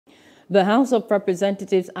The House of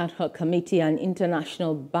Representatives Ad Hoc Committee on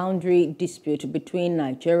International Boundary Dispute between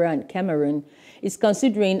Nigeria and Cameroon is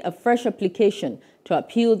considering a fresh application to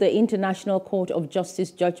appeal the International Court of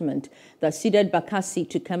Justice judgment that ceded Bakassi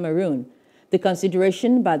to Cameroon. The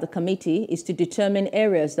consideration by the committee is to determine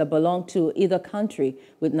areas that belong to either country,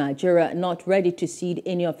 with Nigeria not ready to cede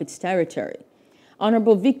any of its territory.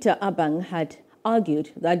 Honorable Victor Abang had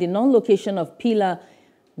argued that the non-location of Pillar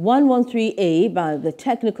 113A by the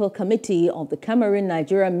Technical Committee of the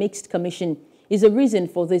Cameroon-Nigeria Mixed Commission is a reason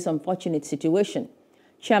for this unfortunate situation.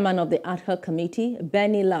 Chairman of the Ad Hoc Committee,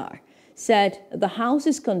 Benny Lar, said the House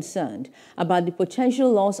is concerned about the potential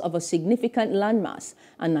loss of a significant landmass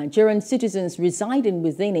and Nigerian citizens residing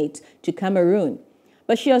within it to Cameroon.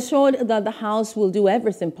 But she assured that the House will do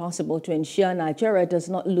everything possible to ensure Nigeria does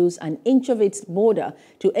not lose an inch of its border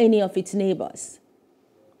to any of its neighbors.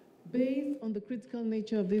 Based on the critical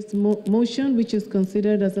nature of this motion, which is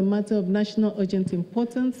considered as a matter of national urgent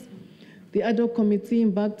importance, the Ad Hoc Committee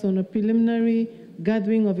embarked on a preliminary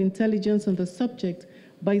gathering of intelligence on the subject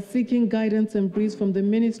by seeking guidance and briefs from the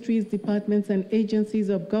ministries, departments, and agencies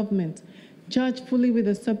of government charged fully with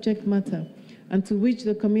the subject matter, and to which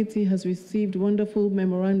the committee has received wonderful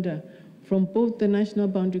memoranda from both the National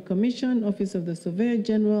Boundary Commission, Office of the Surveyor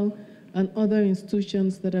General, and other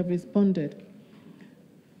institutions that have responded.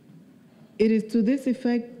 It is to this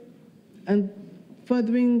effect, and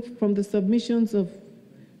furthering from the submissions of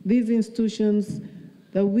these institutions,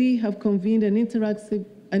 that we have convened an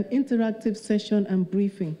interactive session and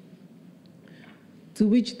briefing, to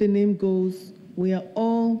which the name goes, we are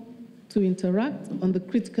all to interact on the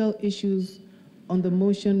critical issues on the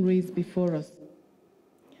motion raised before us.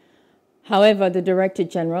 However, the Director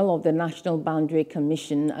General of the National Boundary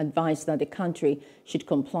Commission advised that the country should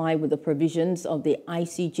comply with the provisions of the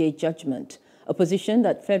ICJ judgment, a position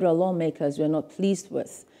that federal lawmakers were not pleased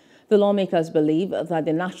with. The lawmakers believe that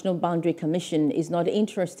the National Boundary Commission is not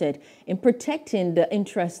interested in protecting the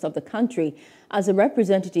interests of the country, as the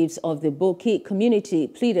representatives of the Boki community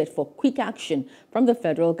pleaded for quick action from the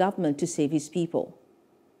federal government to save his people.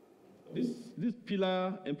 This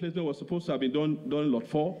pillar emplacement was supposed to have been done in Lot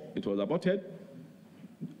 4. It was aborted.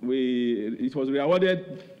 It was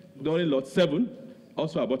reawarded during Lot 7,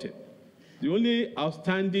 also aborted. The only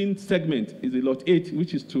outstanding segment is the Lot 8,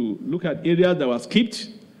 which is to look at areas that were skipped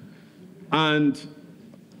and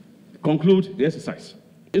conclude the exercise.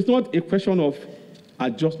 It's not a question of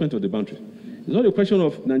adjustment of the boundary. It's not a question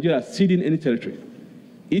of Nigeria ceding any territory.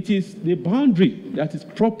 It is the boundary that is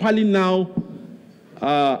properly now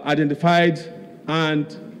identified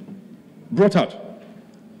and brought out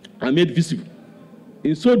and made visible.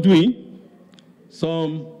 In so doing,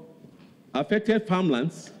 some affected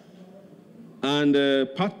farmlands and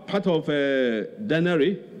part of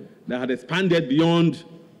Danary that had expanded beyond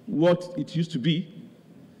what it used to be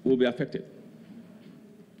will be affected.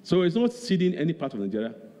 So it's not ceding any part of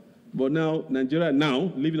Nigeria, but now Nigeria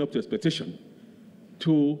living up to expectation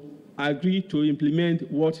to agree to implement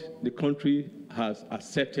what the country has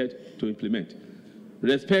accepted to implement.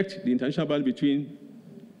 Respect the international boundary between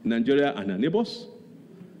Nigeria and our neighbors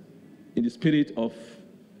in the spirit of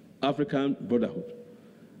African brotherhood.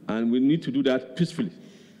 And we need to do that peacefully.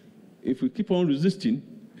 If we keep on resisting,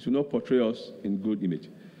 it will not portray us in good image.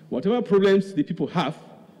 Whatever problems the people have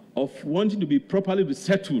of wanting to be properly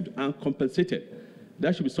resettled and compensated,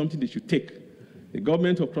 that should be something they should take. The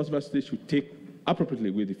government of cross-border states should take appropriately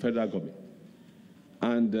with the federal government.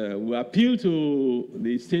 And we appeal to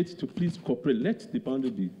the states to please cooperate. Let the boundary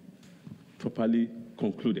be properly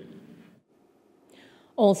concluded.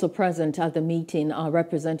 Also present at the meeting are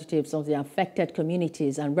representatives of the affected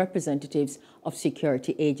communities and representatives of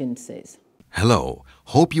security agencies. Hello,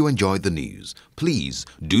 hope you enjoyed the news. Please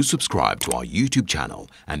do subscribe to our YouTube channel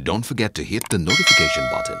and don't forget to hit the notification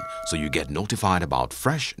button so you get notified about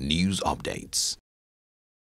fresh news updates.